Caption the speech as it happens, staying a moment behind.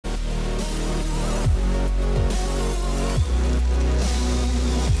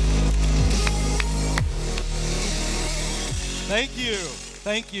Thank you.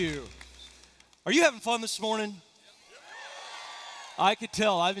 Thank you. Are you having fun this morning? I could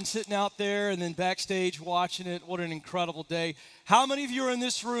tell. I've been sitting out there and then backstage watching it. What an incredible day. How many of you are in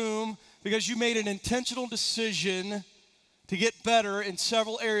this room because you made an intentional decision to get better in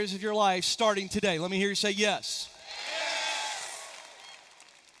several areas of your life starting today? Let me hear you say yes.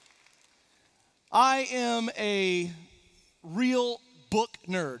 I am a real book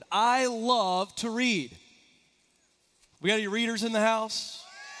nerd. I love to read. We got any readers in the house?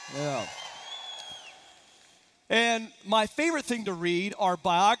 Yeah. And my favorite thing to read are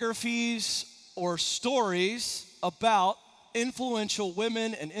biographies or stories about influential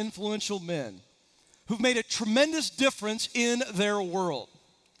women and influential men who've made a tremendous difference in their world.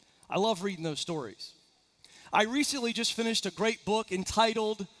 I love reading those stories. I recently just finished a great book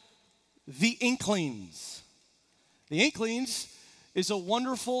entitled The Inklings. The Inklings is a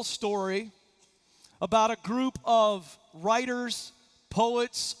wonderful story about a group of writers,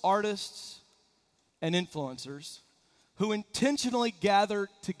 poets, artists, and influencers who intentionally gathered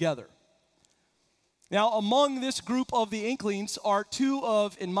together. Now, among this group of the Inklings are two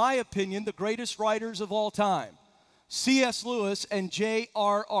of, in my opinion, the greatest writers of all time, C.S. Lewis and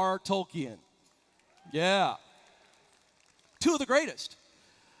J.R.R. Tolkien. Yeah. Two of the greatest.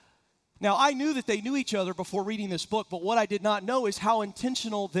 Now, I knew that they knew each other before reading this book, but what I did not know is how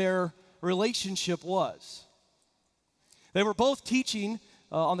intentional their relationship was. They were both teaching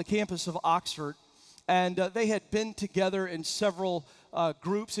on the campus of Oxford, and they had been together in several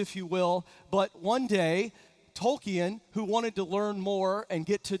groups, if you will, but one day, Tolkien, who wanted to learn more and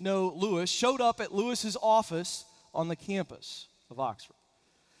get to know Lewis, showed up at Lewis's office on the campus of Oxford.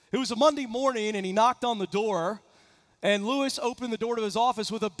 It was a Monday morning, and he knocked on the door, and Lewis opened the door to his office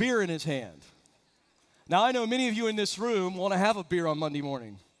with a beer in his hand. Now, I know many of you in this room want to have a beer on Monday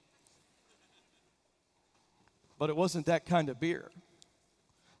morning, but it wasn't that kind of beer.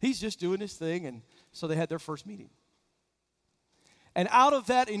 He's just doing his thing, and so they had their first meeting. And out of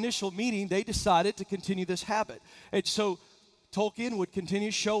that initial meeting, they decided to continue this habit. And so Tolkien would continue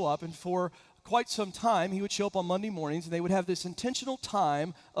to show up, and for quite some time, he would show up on Monday mornings, and they would have this intentional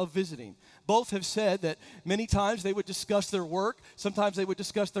time of visiting. Both have said that many times they would discuss their work, sometimes they would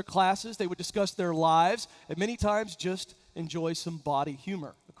discuss their classes, they would discuss their lives, and many times just enjoy some body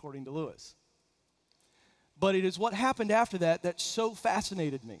humor, according to Lewis. But it is what happened after that that so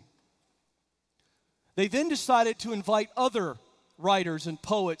fascinated me. They then decided to invite other writers and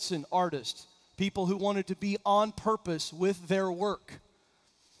poets and artists, people who wanted to be on purpose with their work.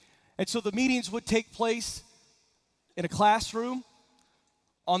 And so the meetings would take place in a classroom,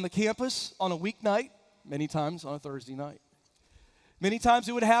 on the campus, on a weeknight, many times on a Thursday night. Many times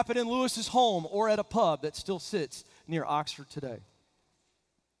it would happen in Lewis's home or at a pub that still sits near Oxford today.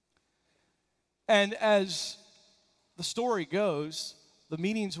 And as the story goes, the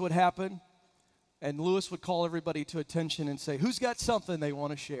meetings would happen, and Lewis would call everybody to attention and say, who's got something they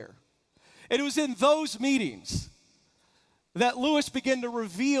want to share? And it was in those meetings that Lewis began to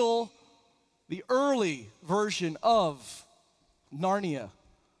reveal the early version of Narnia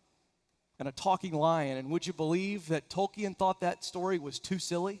and a talking lion. And would you believe that Tolkien thought that story was too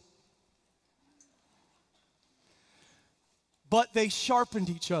silly? But they sharpened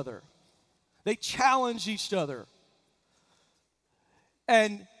each other. They challenged each other.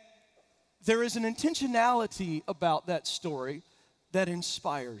 And there is an intentionality about that story that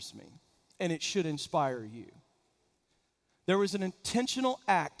inspires me, and it should inspire you. There was an intentional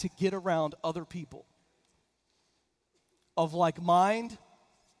act to get around other people of like mind,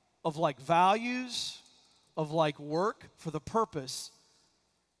 of like values, of like work for the purpose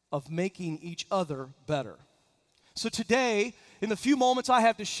of making each other better. So today, in the few moments I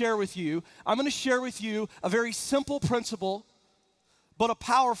have to share with you, I'm going to share with you a very simple principle, but a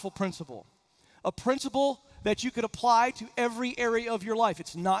powerful principle. A principle that you could apply to every area of your life.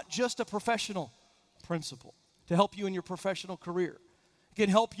 It's not just a professional principle to help you in your professional career. It can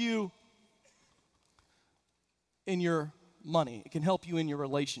help you in your money. It can help you in your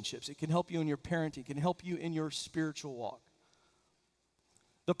relationships. It can help you in your parenting. It can help you in your spiritual walk.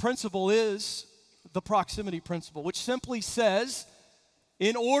 The principle is the proximity principle, which simply says,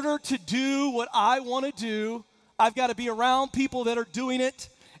 in order to do what I want to do, I've got to be around people that are doing it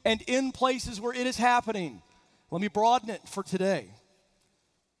and in places where it is happening. Let me broaden it for today.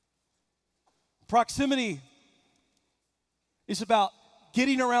 Proximity is about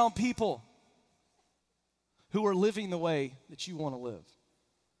getting around people who are living the way that you want to live.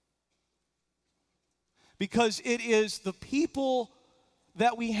 Because it is the people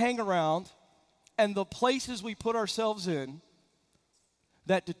that we hang around and the places we put ourselves in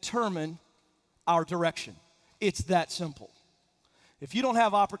that determine our direction. It's that simple. If you don't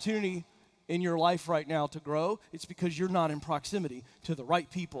have opportunity in your life right now to grow, it's because you're not in proximity to the right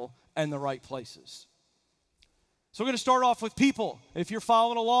people and the right places. So we're going to start off with people. If you're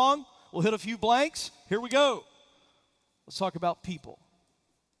following along, we'll hit a few blanks. Here we go. Let's talk about people.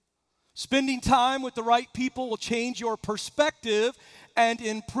 Spending time with the right people will change your perspective and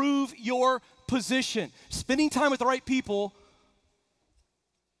improve your position. Spending time with the right people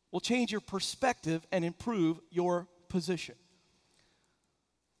will change your perspective and improve your position.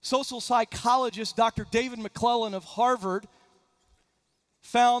 Social psychologist Dr. David McClellan of Harvard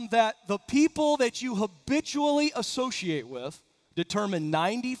found that the people that you habitually associate with determine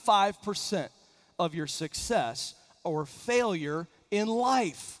 95% of your success or failure in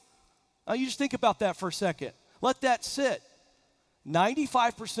life. Now, you just think about that for a second. Let that sit.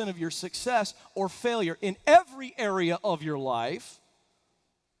 95% of your success or failure in every area of your life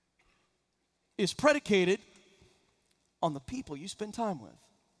is predicated on the people you spend time with.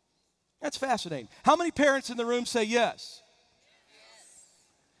 That's fascinating. How many parents in the room say yes?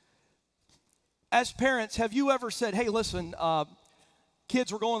 As parents, have you ever said, hey, listen,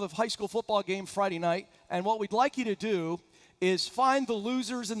 kids, we're going to the high school football game Friday night, and what we'd like you to do is find the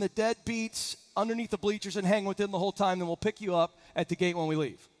losers and the deadbeats underneath the bleachers and hang with them the whole time, then we'll pick you up at the gate when we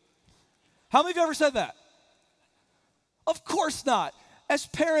leave. How many of you ever said that? Of course not. As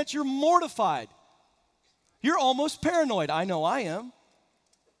parents, you're mortified. You're almost paranoid. I know I am.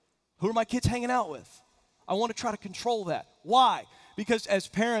 Who are my kids hanging out with? I want to try to control that. Why? Because as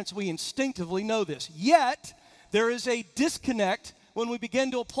parents, we instinctively know this. Yet, there is a disconnect when we begin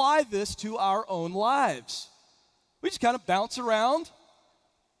to apply this to our own lives. We just kind of bounce around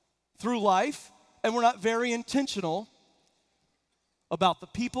through life, and we're not very intentional about the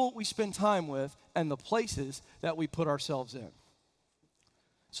people we spend time with and the places that we put ourselves in.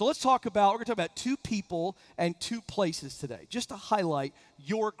 So we're going to talk about two people and two places today, just to highlight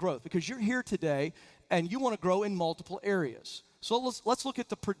your growth, because you're here today and you want to grow in multiple areas. So let's look at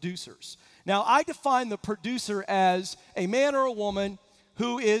the producers. Now, I define the producer as a man or a woman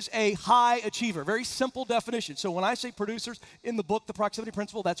who is a high achiever. Very simple definition. So when I say producers in the book, The Proximity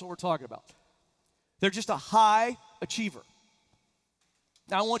Principle, that's what we're talking about. They're just a high achiever.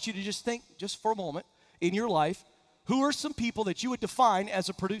 Now, I want you to just think, just for a moment, in your life, who are some people that you would define as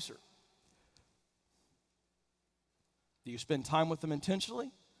a producer? Do you spend time with them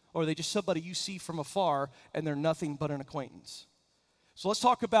intentionally? Or are they just somebody you see from afar and they're nothing but an acquaintance? So let's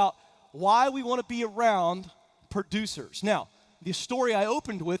talk about why we want to be around producers. Now, the story I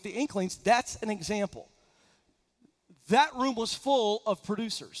opened with, the Inklings, that's an example. That room was full of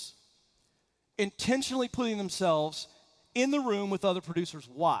producers, intentionally putting themselves in the room with other producers.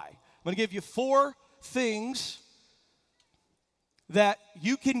 Why? I'm going to give you 4 things that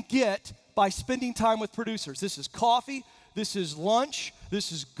you can get by spending time with producers. This is coffee, this is lunch,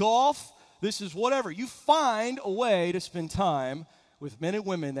 this is golf, this is whatever. You find a way to spend time with men and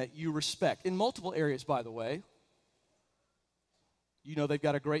women that you respect, in multiple areas, by the way. You know they've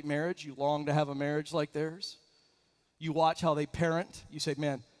got a great marriage. You long to have a marriage like theirs. You watch how they parent. You say,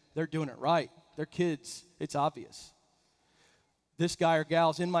 man, they're doing it right. Their kids, it's obvious. This guy or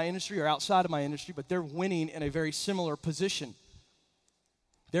gal's in my industry or outside of my industry, but they're winning in a very similar position.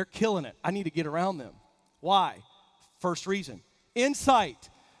 They're killing it. I need to get around them. Why? First reason, insight.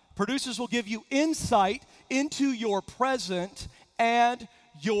 Producers will give you insight into your present and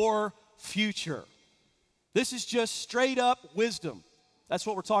your future. This is just straight up wisdom. That's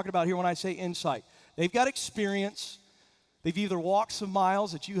what we're talking about here when I say insight. They've got experience. They've either walked some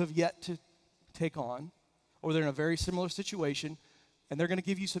miles that you have yet to take on, or they're in a very similar situation, and they're going to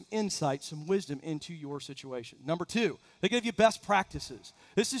give you some insight, some wisdom into your situation. Number 2, they give you best practices.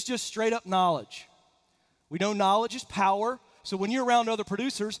 This is just straight up knowledge. We know knowledge is power, so when you're around other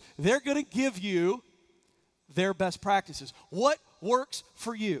producers, they're going to give you their best practices. What works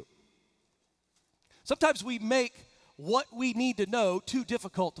for you? Sometimes we make what we need to know too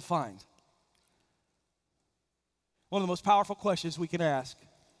difficult to find. One of the most powerful questions we can ask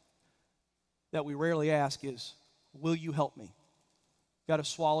that we rarely ask is, will you help me? Got to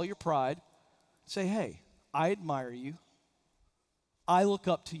swallow your pride. Say, hey, I admire you. I look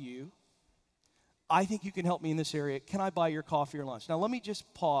up to you. I think you can help me in this area. Can I buy your coffee or lunch? Now, let me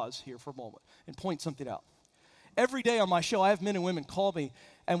just pause here for a moment and point something out. Every day on my show, I have men and women call me,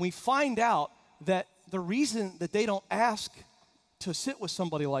 and we find out that the reason that they don't ask to sit with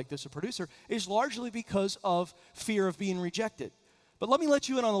somebody like this, a producer, is largely because of fear of being rejected. But let me let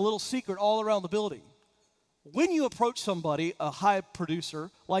you in on a little secret all around the building. When you approach somebody, a high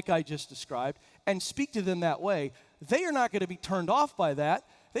producer, like I just described, and speak to them that way, they are not going to be turned off by that.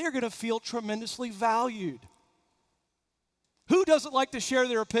 They are going to feel tremendously valued. Who doesn't like to share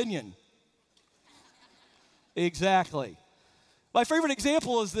their opinion? Exactly. My favorite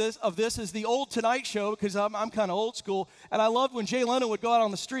example of this is the old Tonight Show, because I'm kind of old school, and I loved when Jay Leno would go out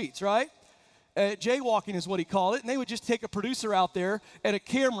on the streets, right? Jaywalking is what he called it, and they would just take a producer out there and a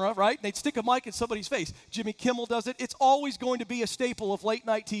camera, right? And they'd stick a mic in somebody's face. Jimmy Kimmel does it. It's always going to be a staple of late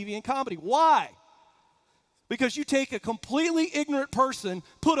night TV and comedy. Why? Because you take a completely ignorant person,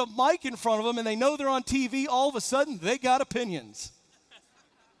 put a mic in front of them, and they know they're on TV, all of a sudden they got opinions.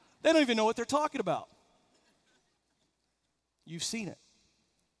 They don't even know what they're talking about. You've seen it.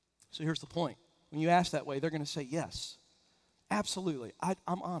 So here's the point. When you ask that way, they're going to say yes. Absolutely.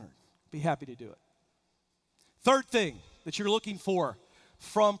 I'm honored. Be happy to do it. Third thing that you're looking for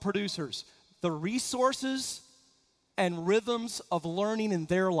from producers, the resources and rhythms of learning in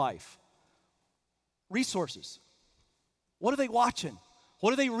their life. Resources. What are they watching?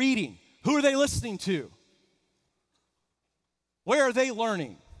 What are they reading? Who are they listening to? Where are they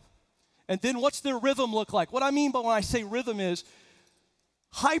learning? And then what's their rhythm look like? What I mean by when I say rhythm is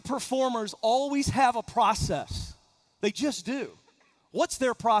high performers always have a process. They just do. What's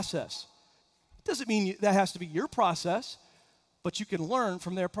their process? It doesn't mean that has to be your process, but you can learn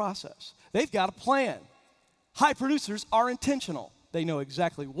from their process. They've got a plan. High producers are intentional. They know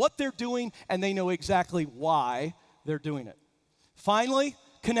exactly what they're doing, and they know exactly why they're doing it. Finally,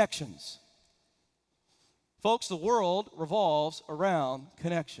 connections. Folks, the world revolves around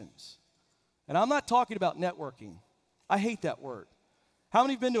connections. And I'm not talking about networking. I hate that word. How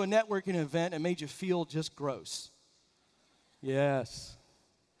many have been to a networking event and made you feel just gross? Yes.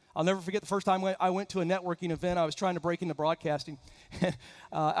 I'll never forget the first time I went to a networking event. I was trying to break into broadcasting.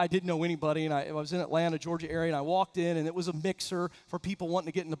 I didn't know anybody, and I was in Atlanta, Georgia area, and I walked in, and it was a mixer for people wanting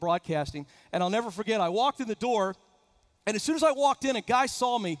to get into broadcasting. And I'll never forget, I walked in the door, and as soon as I walked in, a guy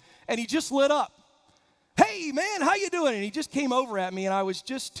saw me, and he just lit up. Hey, man, how you doing? And he just came over at me, and I was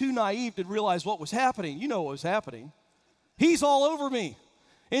just too naive to realize what was happening. You know what was happening. He's all over me.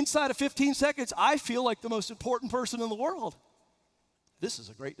 Inside of 15 seconds, I feel like the most important person in the world. This is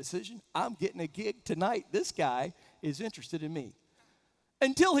a great decision. I'm getting a gig tonight. This guy is interested in me.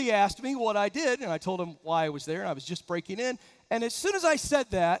 Until he asked me what I did, and I told him why I was there, and I was just breaking in. And as soon as I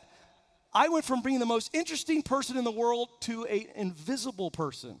said that, I went from being the most interesting person in the world to an invisible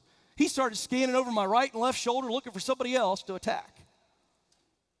person. He started scanning over my right and left shoulder looking for somebody else to attack.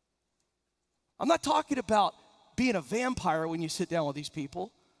 I'm not talking about being a vampire when you sit down with these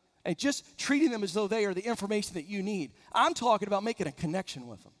people and just treating them as though they are the information that you need. I'm talking about making a connection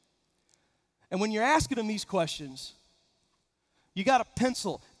with them. And when you're asking them these questions, you got a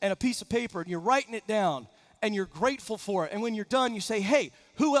pencil and a piece of paper and you're writing it down and you're grateful for it. And when you're done, you say, hey,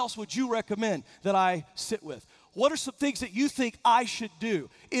 who else would you recommend that I sit with? What are some things that you think I should do?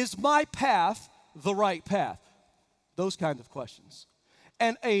 Is my path the right path? Those kinds of questions.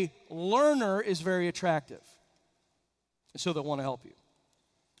 And a learner is very attractive. And so they'll want to help you.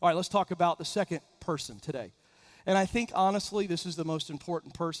 All right, let's talk about the second person today. And I think, honestly, this is the most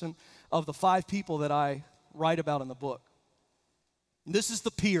important person of the 5 people that I write about in the book. This is the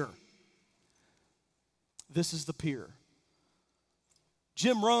peer. This is the peer.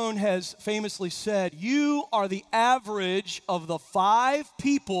 Jim Rohn has famously said, you are the average of the 5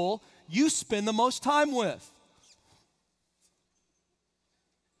 people you spend the most time with.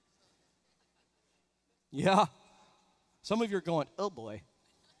 Yeah. Some of you are going, oh boy.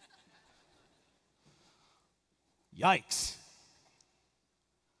 Yikes.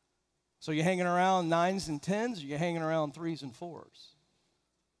 So you're hanging around 9s and 10s, or you're hanging around 3s and 4s?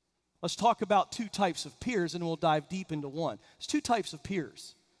 Let's talk about 2 types of peers, and we'll dive deep into one. There's 2 types of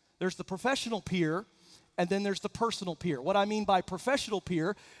peers. There's the professional peer, and then there's the personal peer. What I mean by professional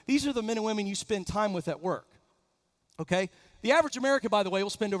peer, these are the men and women you spend time with at work, okay? The average American, by the way,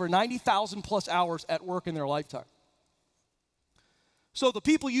 will spend over 90,000 plus hours at work in their lifetime. So the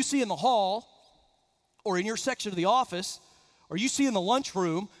people you see in the hall, or in your section of the office, or you see in the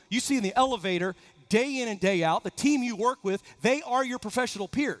lunchroom, you see in the elevator, day in and day out, the team you work with, they are your professional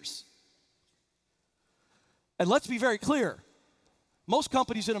peers. And let's be very clear. Most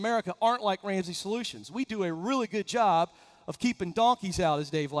companies in America aren't like Ramsey Solutions. We do a really good job of keeping donkeys out,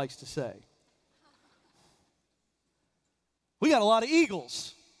 as Dave likes to say. We got a lot of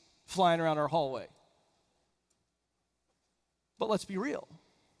eagles flying around our hallway. But let's be real.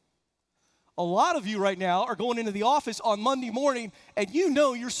 A lot of you right now are going into the office on Monday morning, and you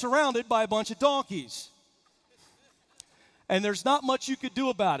know you're surrounded by a bunch of donkeys. And there's not much you could do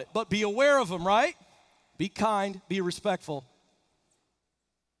about it, but be aware of them, right? Be kind, be respectful.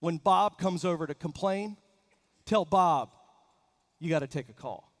 When Bob comes over to complain, tell Bob, you got to take a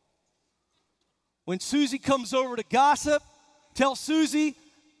call. When Susie comes over to gossip, Tell Susie,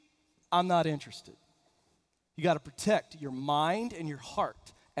 I'm not interested. You got to protect your mind and your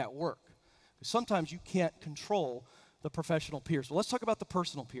heart at work. Sometimes you can't control the professional peers. Well, let's talk about the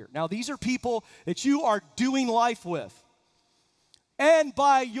personal peer. Now, these are people that you are doing life with. And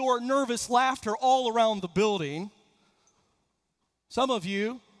by your nervous laughter all around the building, some of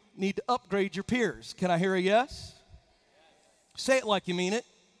you need to upgrade your peers. Can I hear a yes? Say it like you mean it.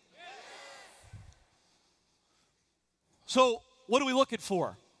 So, what are we looking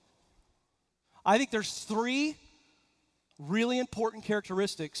for? I think there's 3 really important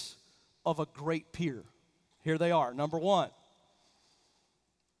characteristics of a great peer. Here they are. Number 1,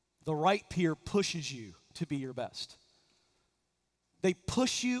 the right peer pushes you to be your best. They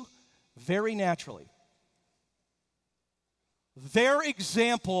push you very naturally. Their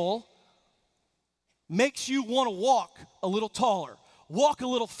example makes you want to walk a little taller, walk a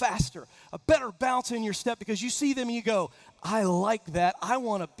little faster, a better bounce in your step because you see them and you go, I like that. I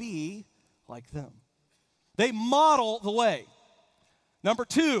want to be like them. They model the way. Number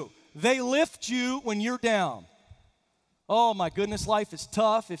 2, they lift you when you're down. Oh my goodness, life is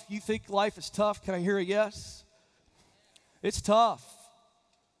tough. If you think life is tough, can I hear a yes? It's tough.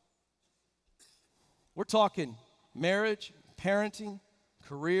 We're talking marriage, parenting,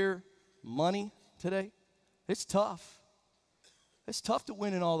 career, money today. It's tough. It's tough to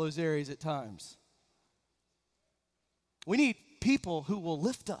win in all those areas at times. We need people who will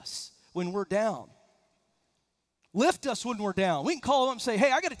lift us when we're down. Lift us when we're down. We can call them up and say,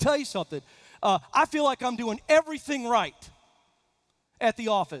 hey, I got to tell you something. I feel like I'm doing everything right at the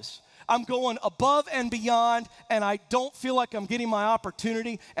office. I'm going above and beyond, and I don't feel like I'm getting my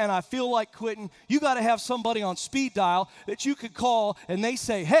opportunity, and I feel like quitting. You got to have somebody on speed dial that you could call, and they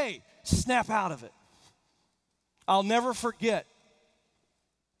say, hey, snap out of it. I'll never forget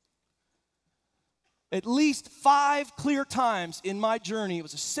at least 5 clear times in my journey. It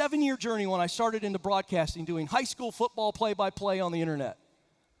was a 7-year journey when I started into broadcasting, doing high school football play-by-play on the internet.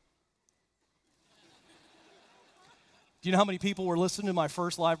 Do you know how many people were listening to my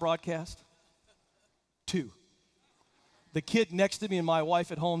first live broadcast? 2. The kid next to me and my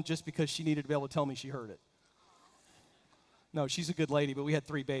wife at home just because she needed to be able to tell me she heard it. No, she's a good lady, but we had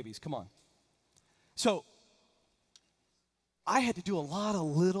 3 babies. Come on. So I had to do a lot of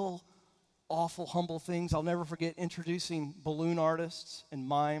little awful, humble things. I'll never forget introducing balloon artists and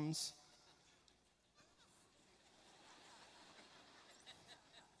mimes.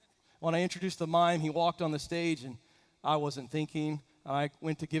 When I introduced the mime, he walked on the stage, and I wasn't thinking. I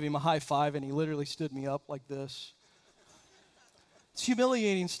went to give him a high five, and he literally stood me up like this. It's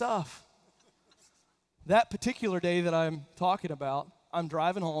humiliating stuff. That particular day that I'm talking about, I'm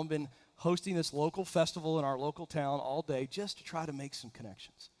driving home, been hosting this local festival in our local town all day just to try to make some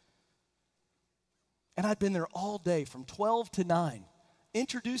connections. And I'd been there all day from 12 to 9,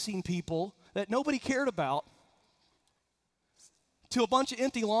 introducing people that nobody cared about to a bunch of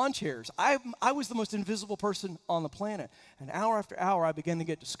empty lawn chairs. I was the most invisible person on the planet. And hour after hour, I began to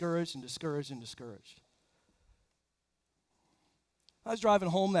get discouraged and discouraged and discouraged. I was driving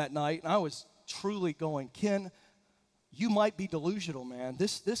home that night, and I was truly going, Ken, you might be delusional, man.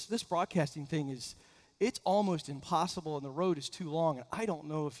 This broadcasting thing it's almost impossible, and the road is too long, and I don't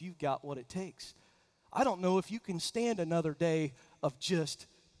know if you've got what it takes. I don't know if you can stand another day of just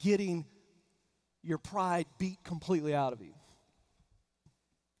getting your pride beat completely out of you.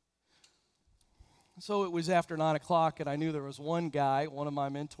 So it was after 9 o'clock, and I knew there was one guy, one of my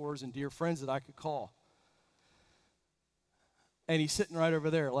mentors and dear friends that I could call. And he's sitting right over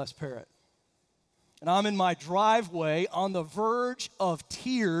there, Les Parrott. And I'm in my driveway on the verge of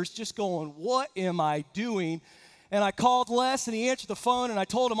tears, just going, what am I doing? And I called Les, and he answered the phone, and I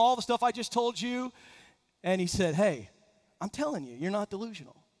told him all the stuff I just told you. And he said, hey, I'm telling you, you're not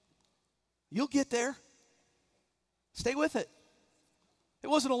delusional. You'll get there. Stay with it. It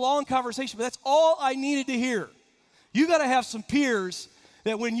wasn't a long conversation, but that's all I needed to hear. You got to have some peers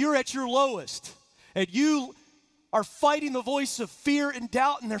that when you're at your lowest and you are fighting the voice of fear and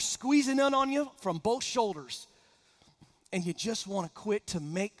doubt and they're squeezing in on you from both shoulders and you just want to quit to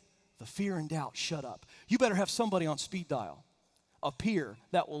make the fear and doubt shut up. You better have somebody on speed dial, a peer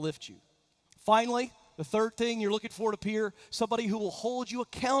that will lift you. Finally, the third thing you're looking for in a peer, somebody who will hold you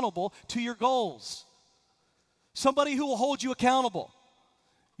accountable to your goals. Somebody who will hold you accountable.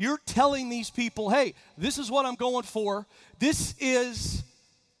 You're telling these people, hey, this is what I'm going for. This is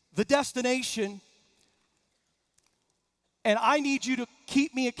the destination. And I need you to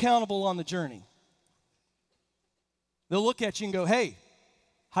keep me accountable on the journey. They'll look at you and go, hey,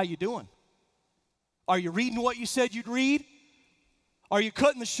 how you doing? Are you reading what you said you'd read? Are you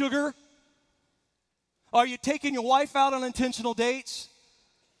cutting the sugar? Are you taking your wife out on intentional dates?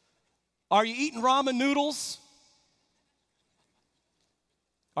 Are you eating ramen noodles?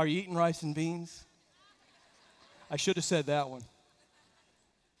 Are you eating rice and beans? I should have said that one.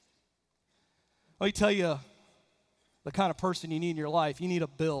 Let me tell you the kind of person you need in your life. You need a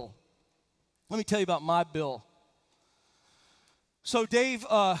Bill. Let me tell you about my Bill. So Dave,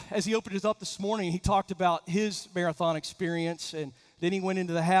 as he opened us up this morning, he talked about his marathon experience, and then he went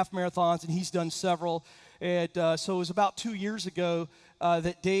into the half marathons, and he's done several. And so it was about 2 years ago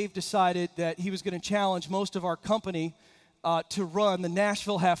that Dave decided that he was going to challenge most of our company to run the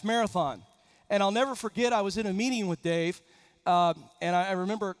Nashville Half Marathon. And I'll never forget, I was in a meeting with Dave, and I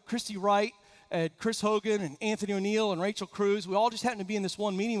remember Christy Wright and Chris Hogan and Anthony O'Neill and Rachel Cruz. We all just happened to be in this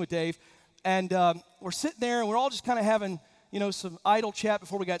one meeting with Dave, and we're sitting there, and we're all just kind of having some idle chat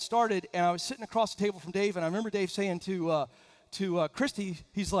before we got started. And I was sitting across the table from Dave, and I remember Dave saying to Christy,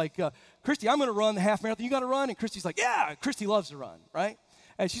 he's like, Christy, I'm going to run the half marathon. You got to run? And Christy's like, yeah. Christy loves to run, right?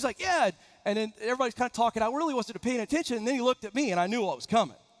 And she's like, yeah. And then everybody's kind of talking. I really wasn't paying attention. And then he looked at me, and I knew what was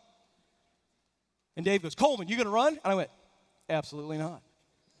coming. And Dave goes, Coleman, you going to run? And I went, absolutely not.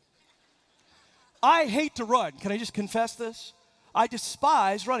 I hate to run. Can I just confess this? I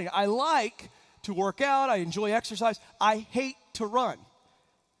despise running. I like to work out. I enjoy exercise. I hate to run.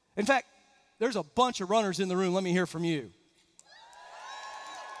 In fact, there's a bunch of runners in the room. Let me hear from you.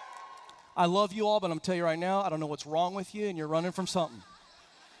 I love you all, but I'm going to tell you right now, I don't know what's wrong with you, and you're running from something.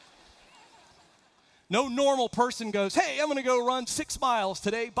 No normal person goes, hey, I'm going to go run 6 miles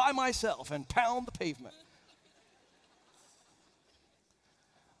today by myself and pound the pavement.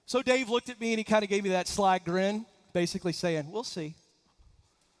 So Dave looked at me, and he kind of gave me that sly grin, basically saying, we'll see.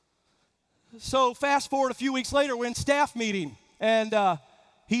 So fast forward a few weeks later, we're in staff meeting, and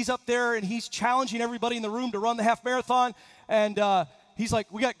he's up there, and he's challenging everybody in the room to run the half marathon, and he's like,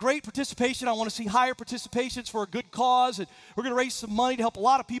 we got great participation. I want to see higher participations for a good cause, and we're going to raise some money to help a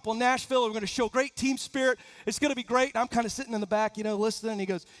lot of people in Nashville. We're going to show great team spirit. It's going to be great. And I'm kind of sitting in the back, listening, and he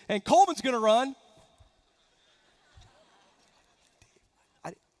goes, and Coleman's going to run.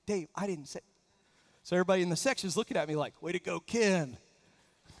 Dave, I didn't say. So everybody in the section is looking at me like, way to go, Ken.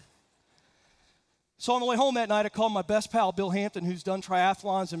 So on the way home that night, I called my best pal, Bill Hampton, who's done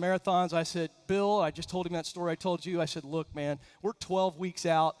triathlons and marathons. I said, Bill, I just told him that story I told you. I said, look, man, we're 12 weeks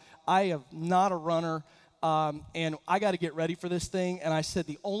out. I am not a runner, and I got to get ready for this thing. And I said,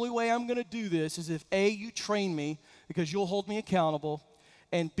 the only way I'm going to do this is if, A, you train me because you'll hold me accountable,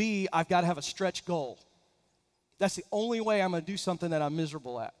 and B, I've got to have a stretch goal. That's the only way I'm going to do something that I'm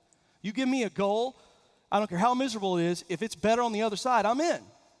miserable at. You give me a goal, I don't care how miserable it is. If it's better on the other side, I'm in.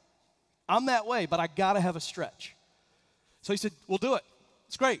 I'm that way, but I got to have a stretch. So he said, we'll do it.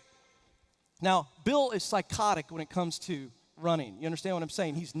 It's great. Now, Bill is psychotic when it comes to running. You understand what I'm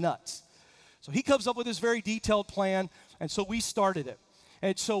saying? He's nuts. So he comes up with this very detailed plan, and so we started it.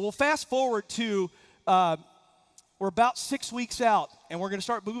 And so we'll fast forward to, we're about 6 weeks out, and we're going to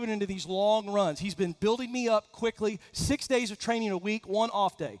start moving into these long runs. He's been building me up quickly, 6 days of training a week, 1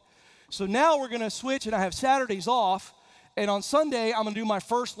 off day. So now we're going to switch, and I have Saturdays off. And on Sunday, I'm going to do my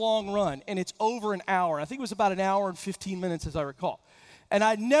first long run, and it's over an hour. I think it was about an hour and 15 minutes, as I recall. And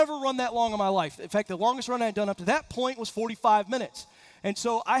I'd never run that long in my life. In fact, the longest run I'd done up to that point was 45 minutes. And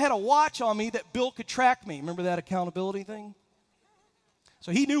so I had a watch on me that Bill could track me. Remember that accountability thing?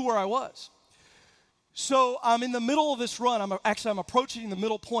 So he knew where I was. So I'm in the middle of this run. I'm approaching the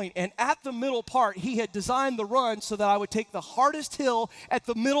middle point. And at the middle part, he had designed the run so that I would take the hardest hill at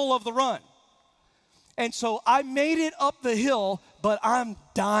the middle of the run. And so I made it up the hill, but I'm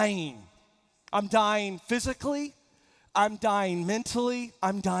dying. I'm dying physically. I'm dying mentally.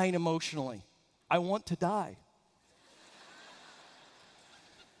 I'm dying emotionally. I want to die.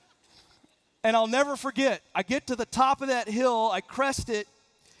 And I'll never forget, I get to the top of that hill, I crest it,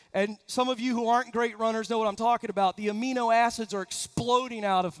 and some of you who aren't great runners know what I'm talking about. The amino acids are exploding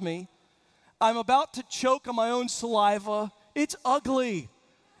out of me. I'm about to choke on my own saliva. It's ugly.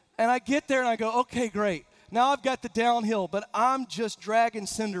 And I get there and I go, okay, great. Now I've got the downhill, but I'm just dragging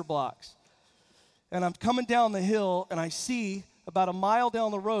cinder blocks. And I'm coming down the hill, and I see about a mile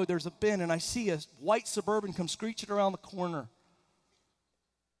down the road, there's a bend, and I see a white Suburban come screeching around the corner.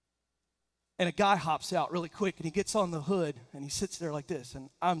 And a guy hops out really quick, and he gets on the hood, and he sits there like this. And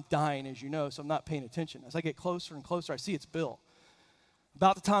I'm dying, as you know, so I'm not paying attention. As I get closer and closer, I see it's Bill.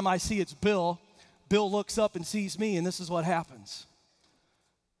 About the time I see it's Bill, Bill looks up and sees me, and this is what happens.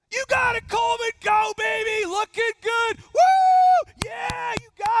 You got it, Coleman. Go, baby. Looking good. Woo! Yeah, you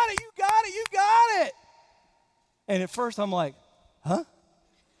got it. You got it. You got it. And at first, I'm like, huh?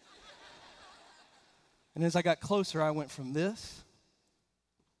 And as I got closer, I went from this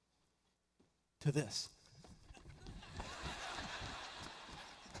to this.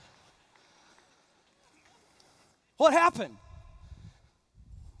 What happened?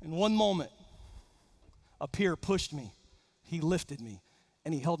 In one moment, a peer pushed me. He lifted me,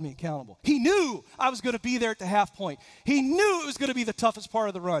 and he held me accountable. He knew I was going to be there at the half point. He knew it was going to be the toughest part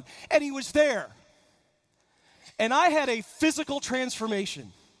of the run, and he was there. And I had a physical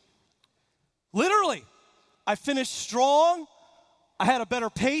transformation. Literally, I finished strong. I had a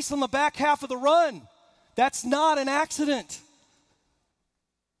better pace on the back half of the run. That's not an accident.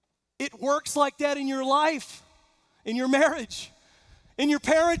 It works like that in your life, in your marriage, in your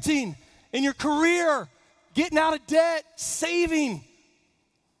parenting, in your career, getting out of debt, saving.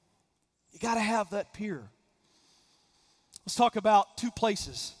 You got to have that peer. Let's talk about two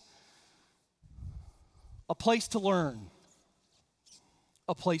places. A place to learn.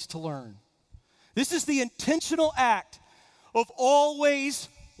 A place to learn. This is the intentional act of always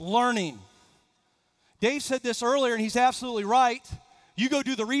learning. Dave said this earlier, and he's absolutely right. You go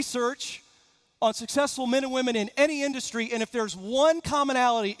do the research on successful men and women in any industry, and if there's one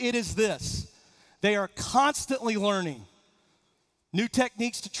commonality, it is this. They are constantly learning. New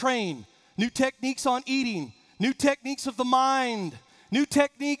techniques to train, new techniques on eating, new techniques of the mind, new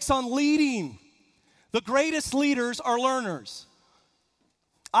techniques on leading. The greatest leaders are learners.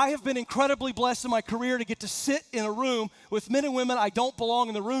 I have been incredibly blessed in my career to get to sit in a room with men and women I don't belong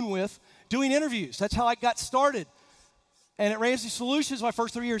in the room with doing interviews. That's how I got started. And at Ramsey Solutions, my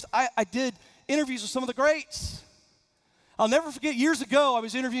first 3 years, I did interviews with some of the greats. I'll never forget, years ago, I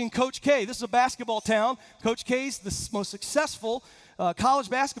was interviewing Coach K. This is a basketball town. Coach K's the most successful college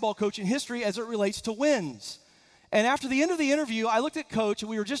basketball coach in history as it relates to wins. And after the end of the interview, I looked at Coach, and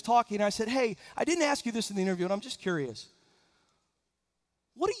we were just talking, and I said, hey, I didn't ask you this in the interview, and I'm just curious.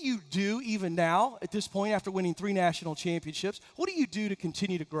 What do you do even now, at this point, after winning 3 national championships? What do you do to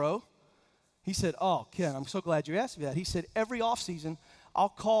continue to grow? He said, oh, Ken, I'm so glad you asked me that. He said, every offseason, I'll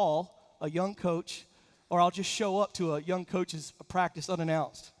call a young coach, or I'll just show up to a young coach's practice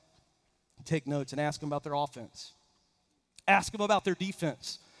unannounced, take notes, and ask them about their offense. Ask them about their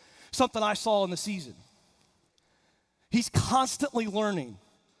defense, something I saw in the season. He's constantly learning.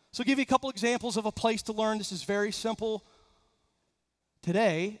 So I'll give you a couple examples of a place to learn. This is very simple.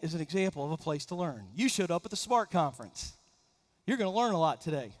 Today is an example of a place to learn. You showed up at the SMART conference. You're going to learn a lot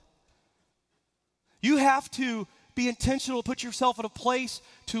today. You have to be intentional, put yourself in a place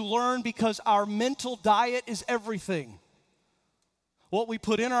to learn, because our mental diet is everything. What we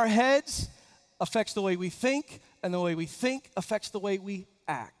put in our heads affects the way we think, and the way we think affects the way we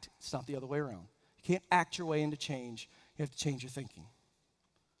act. It's not the other way around. You can't act your way into change. You have to change your thinking.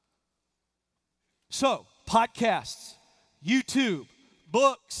 So, podcasts, YouTube,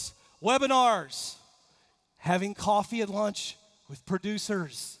 books, webinars, having coffee and lunch with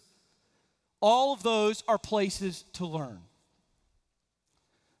producers. All of those are places to learn.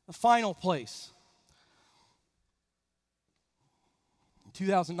 The final place. In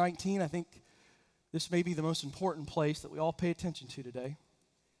 2019, I think this may be the most important place that we all pay attention to today.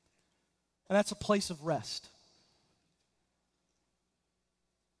 And that's a place of rest.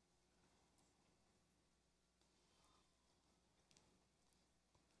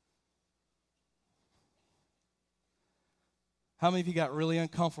 How many of you got really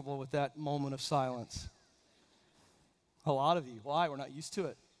uncomfortable with that moment of silence? A lot of you. Why? We're not used to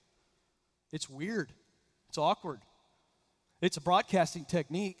it. It's weird. It's awkward. It's a broadcasting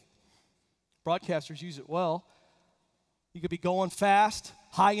technique. Broadcasters use it well. You could be going fast,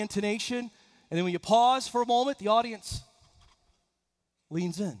 high intonation, and then when you pause for a moment, the audience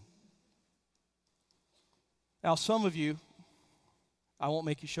leans in. Now, some of you, I won't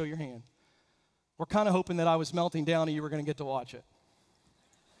make you show your hand. We're kind of hoping that I was melting down and you were going to get to watch it.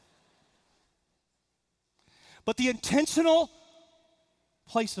 But the intentional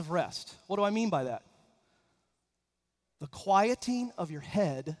place of rest, what do I mean by that? The quieting of your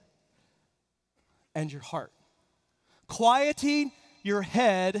head and your heart. Quieting your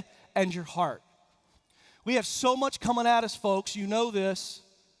head and your heart. We have so much coming at us, folks. You know this.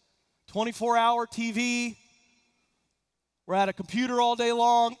 24-hour TV. We're at a computer all day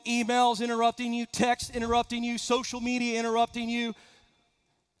long, emails interrupting you, texts interrupting you, social media interrupting you.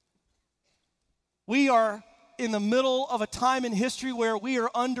 We are in the middle of a time in history where we are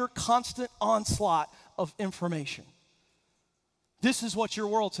under constant onslaught of information. This is what your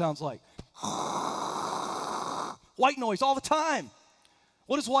world sounds like. White noise all the time.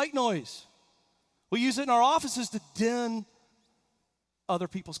 What is white noise? We use it in our offices to dim other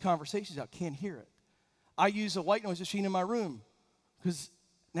people's conversations out. Can't hear it. I use a white noise machine in my room because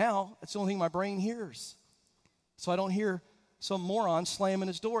now it's the only thing my brain hears. So I don't hear some moron slamming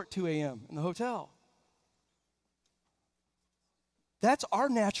his door at 2 a.m. in the hotel. That's our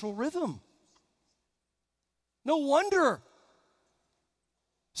natural rhythm. No wonder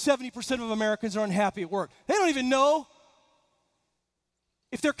 70% of Americans are unhappy at work. They don't even know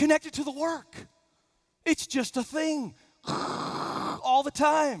if they're connected to the work. It's just a thing all the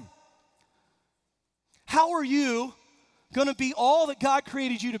time. How are you going to be all that God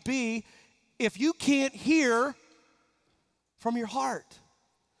created you to be if you can't hear from your heart?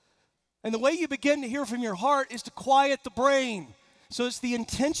 And the way you begin to hear from your heart is to quiet the brain. So it's the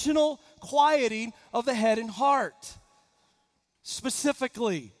intentional quieting of the head and heart.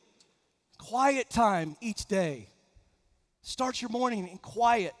 Specifically, quiet time each day. Start your morning in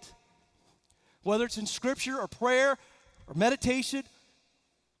quiet. Whether it's in scripture or prayer or meditation,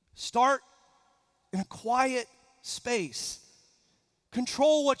 start in a quiet space.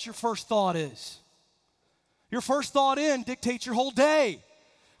 Control what your first thought is. Your first thought in dictates your whole day.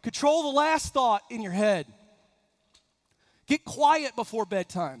 Control the last thought in your head. Get quiet before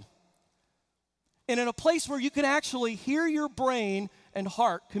bedtime. And in a place where you can actually hear your brain and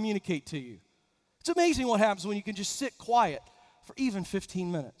heart communicate to you. It's amazing what happens when you can just sit quiet for even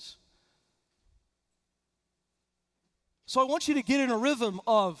 15 minutes. So I want you to get in a rhythm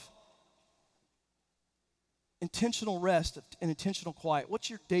of intentional rest and intentional quiet. What's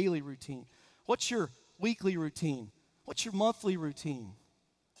your daily routine? What's your weekly routine? What's your monthly routine?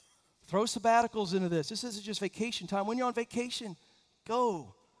 Throw sabbaticals into this. This isn't just vacation time. When you're on vacation,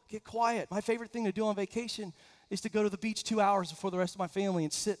 go. Get quiet. My favorite thing to do on vacation is to go to the beach 2 hours before the rest of my family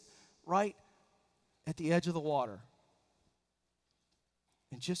and sit right at the edge of the water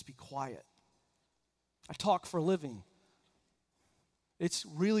and just be quiet. I talk for a living. It's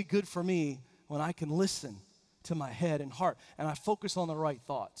really good for me when I can listen to my head and heart and I focus on the right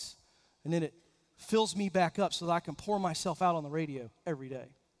thoughts. And then it fills me back up so that I can pour myself out on the radio every day.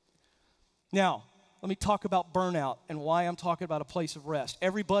 Now, let me talk about burnout and why I'm talking about a place of rest.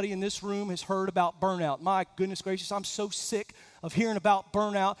 Everybody in this room has heard about burnout. My goodness gracious, I'm so sick of hearing about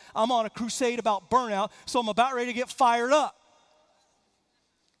burnout. I'm on a crusade about burnout, so I'm about ready to get fired up.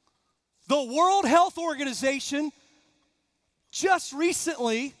 The World Health Organization just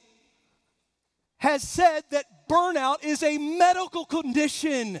recently has said that burnout is a medical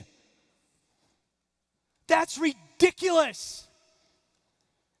condition. That's ridiculous.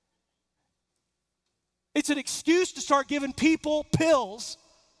 It's an excuse to start giving people pills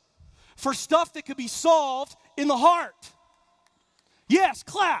for stuff that could be solved in the heart. Yes,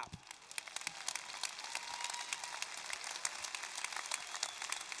 clap.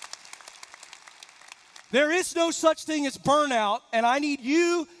 There is no such thing as burnout, and I need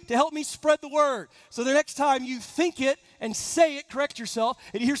you to help me spread the word. So the next time you think it and say it, correct yourself,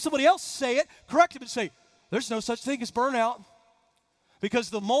 and you hear somebody else say it, correct them and say, there's no such thing as burnout.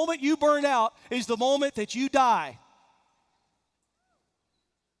 Because the moment you burn out is the moment that you die.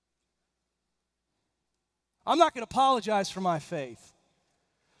 I'm not going to apologize for my faith.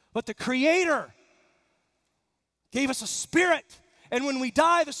 But the Creator gave us a spirit. And when we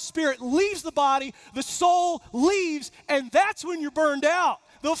die, the spirit leaves the body, the soul leaves, and that's when you're burned out.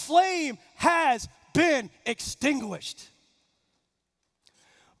 The flame has been extinguished.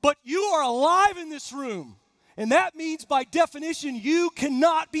 But you are alive in this room. And that means, by definition, you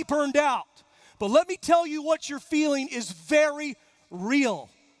cannot be burned out. But let me tell you what you're feeling is very real.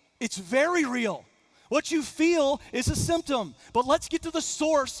 It's very real. What you feel is a symptom. But let's get to the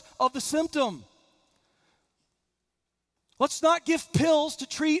source of the symptom. Let's not give pills to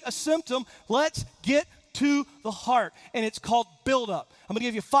treat a symptom. Let's get to the heart. And it's called buildup. I'm going to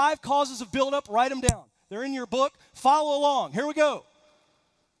give you 5 causes of buildup. Write them down. They're in your book. Follow along. Here we go.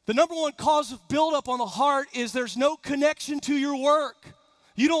 The number 1 cause of buildup on the heart is there's no connection to your work.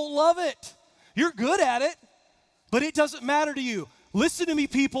 You don't love it. You're good at it, but it doesn't matter to you. Listen to me,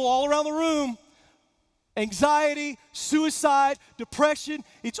 people all around the room. Anxiety, suicide, depression,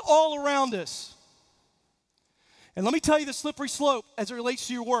 it's all around us. And let me tell you the slippery slope as it relates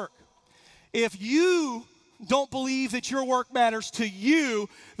to your work. If you don't believe that your work matters to you,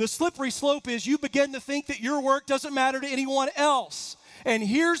 the slippery slope is you begin to think that your work doesn't matter to anyone else. And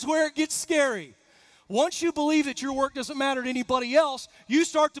here's where it gets scary. Once you believe that your work doesn't matter to anybody else, you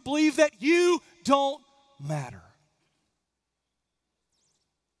start to believe that you don't matter.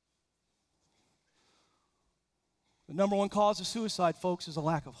 The number 1 cause of suicide, folks, is a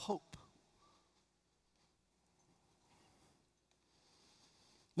lack of hope.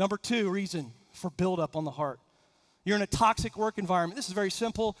 Number 2 reason for buildup on the heart. You're in a toxic work environment. This is very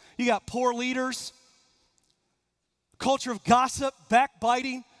simple. You got poor leaders, culture of gossip,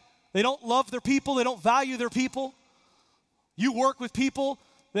 backbiting. They don't love their people. They don't value their people. You work with people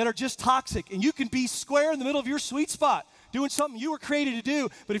that are just toxic, and you can be square in the middle of your sweet spot. doing something you were created to do.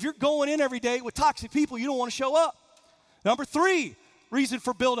 But if you're going in every day with toxic people, you don't want to show up. Number 3 reason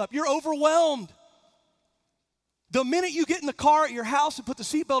for buildup, you're overwhelmed. The minute you get in the car at your house and put the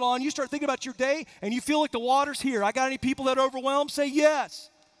seatbelt on, you start thinking about your day and you feel like the water's here. I got any people that are overwhelmed? Say yes.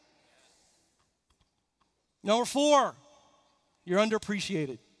 Number 4, you're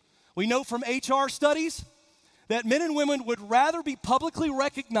underappreciated. We know from HR studies that men and women would rather be publicly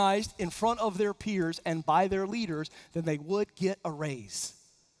recognized in front of their peers and by their leaders than they would get a raise.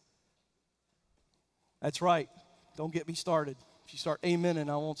 That's right. Don't get me started. If you start amening,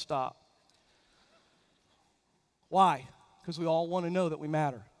 I won't stop. Why? Because we all want to know that we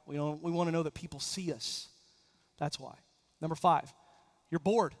matter. We want to know that people see us. That's why. Number 5, you're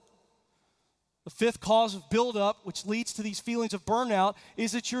bored. The 5th cause of buildup, which leads to these feelings of burnout,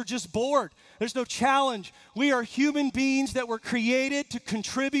 is that you're just bored. There's no challenge. We are human beings that were created to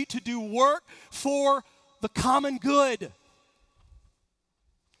contribute, to do work for the common good.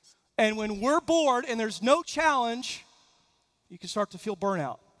 And when we're bored and there's no challenge, you can start to feel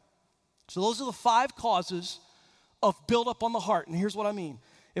burnout. So those are the 5 causes of buildup on the heart. And here's what I mean.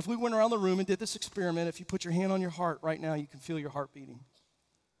 If we went around the room and did this experiment, if you put your hand on your heart right now, you can feel your heart beating.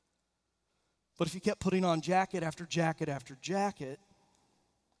 But if you kept putting on jacket after jacket after jacket,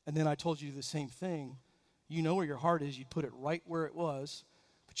 and then I told you the same thing, you know where your heart is, you'd put it right where it was,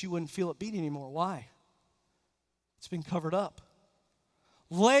 but you wouldn't feel it beat anymore. Why? It's been covered up.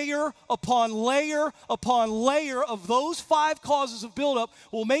 Layer upon layer upon layer of those 5 causes of buildup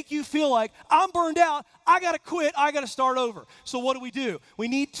will make you feel like, I'm burned out, I got to quit, I got to start over. So what do? We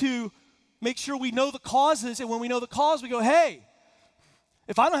need to make sure we know the causes, and when we know the cause, we go, hey,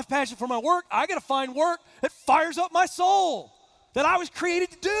 if I don't have passion for my work, I got to find work that fires up my soul, that I was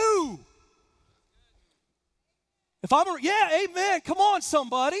created to do. Yeah, amen. Come on,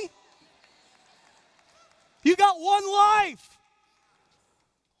 somebody. You got one life.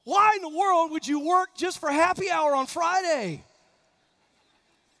 Why in the world would you work just for happy hour on Friday?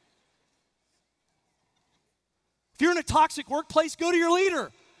 If you're in a toxic workplace, go to your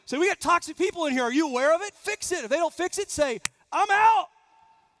leader. Say, we got toxic people in here. Are you aware of it? Fix it. If they don't fix it, say, I'm out.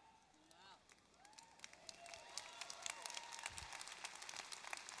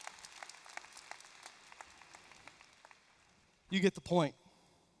 You get the point.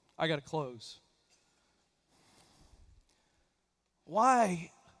 I got to close.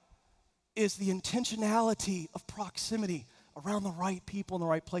 Why is the intentionality of proximity around the right people in the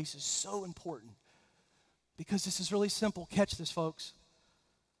right places so important? Because this is really simple. Catch this, folks.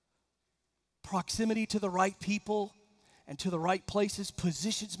 Proximity to the right people and to the right places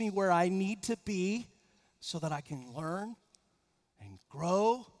positions me where I need to be so that I can learn and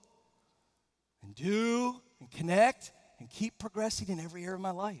grow and do and connect and keep progressing in every area of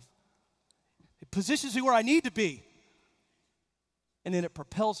my life. It positions me where I need to be. And then it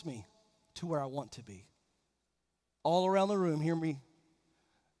propels me to where I want to be. All around the room, hear me.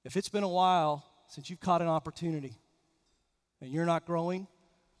 If it's been a while since you've caught an opportunity and you're not growing,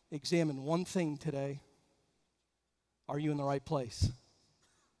 examine one thing today. Are you in the right place?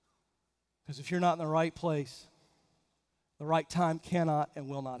 Because if you're not in the right place, the right time cannot and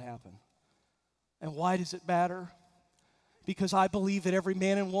will not happen. And why does it matter? Because I believe that every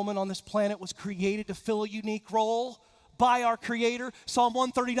man and woman on this planet was created to fill a unique role by our Creator. Psalm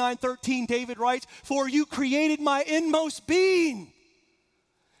 139:13, David writes, for you created my inmost being.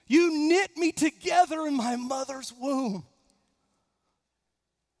 You knit me together in my mother's womb.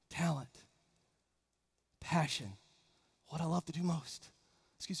 Talent, passion, what I love to do most.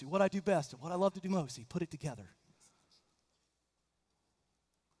 What I do best and what I love to do most. He put it together.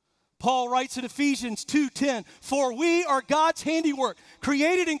 Paul writes in Ephesians 2:10, for we are God's handiwork,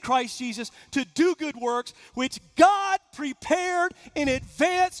 created in Christ Jesus to do good works, which God prepared in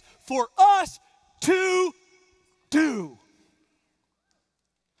advance for us to do.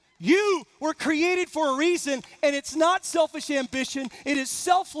 You were created for a reason, and it's not selfish ambition, it is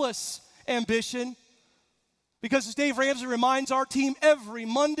selfless ambition. Because as Dave Ramsey reminds our team every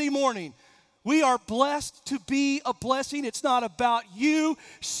Monday morning, we are blessed to be a blessing. It's not about you.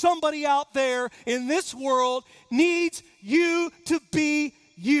 Somebody out there in this world needs you to be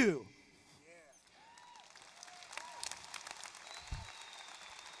you.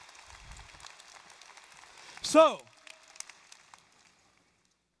 So,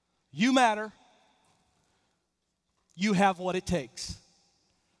 you matter. You have what it takes.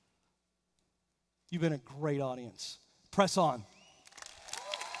 You've been a great audience. Press on.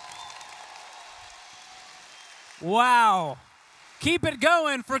 Wow. Keep it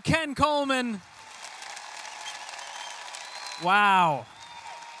going for Ken Coleman. Wow.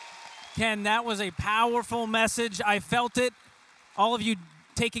 Ken, that was a powerful message. I felt it. All of you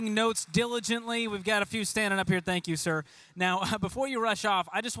taking notes diligently. We've got a few standing up here. Thank you, sir. Now, before you rush off,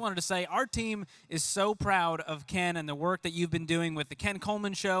 I just wanted to say our team is so proud of Ken and the work that you've been doing with the Ken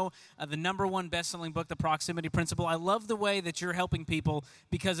Coleman Show, the #1 best-selling book, The Proximity Principle. I love the way that you're helping people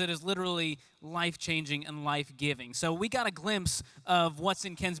because it is literally life-changing and life-giving. So we got a glimpse of what's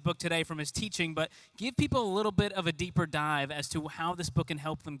in Ken's book today from his teaching, but give people a little bit of a deeper dive as to how this book can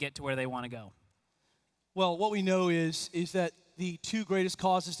help them get to where they want to go. Well, what we know is that the two greatest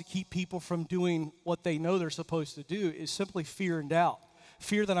causes to keep people from doing what they know they're supposed to do is simply fear and doubt.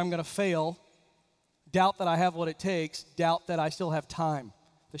 Fear that I'm going to fail, doubt that I have what it takes, doubt that I still have time.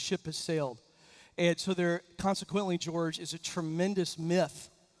 The ship has sailed. And so there, consequently, George, is a tremendous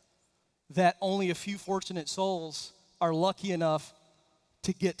myth that only a few fortunate souls are lucky enough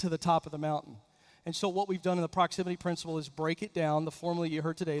to get to the top of the mountain. And so what we've done in the proximity principle is break it down. The formula you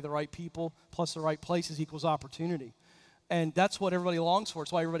heard today, the right people plus the right places equals opportunity. And that's what everybody longs for.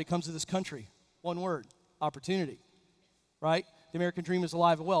 It's why everybody comes to this country. One word, opportunity, right? The American dream is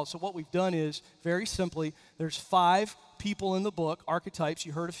alive and well. So what we've done is, very simply, there's 5 people in the book, archetypes,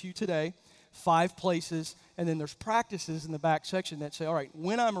 you heard a few today, 5 places, and then there's practices in the back section that say, all right,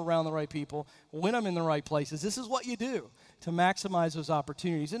 when I'm around the right people, when I'm in the right places, this is what you do to maximize those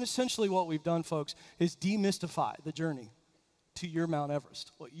opportunities. And essentially what we've done, folks, is demystify the journey to your Mount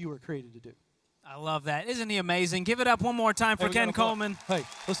Everest, what you were created to do. I love that. Isn't he amazing? Give it up one more time for Ken Coleman. Hey,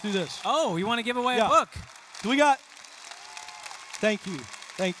 let's do this. Oh, you want to give away a book? Do we got? Thank you.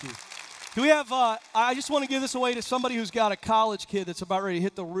 Thank you. Do we have, I just want to give this away to somebody who's got a college kid that's about ready to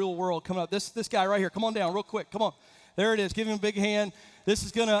hit the real world coming up. This guy right here. Come on down real quick. Come on. There it is. Give him a big hand. This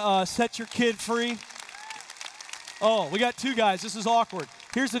is going to set your kid free. Oh, we got 2 guys. This is awkward.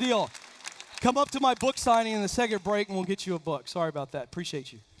 Here's the deal. Come up to my book signing in the second break, and we'll get you a book. Sorry about that.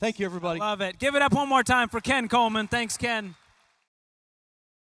 Appreciate you. Thank you, everybody. Love it. Give it up one more time for Ken Coleman. Thanks, Ken.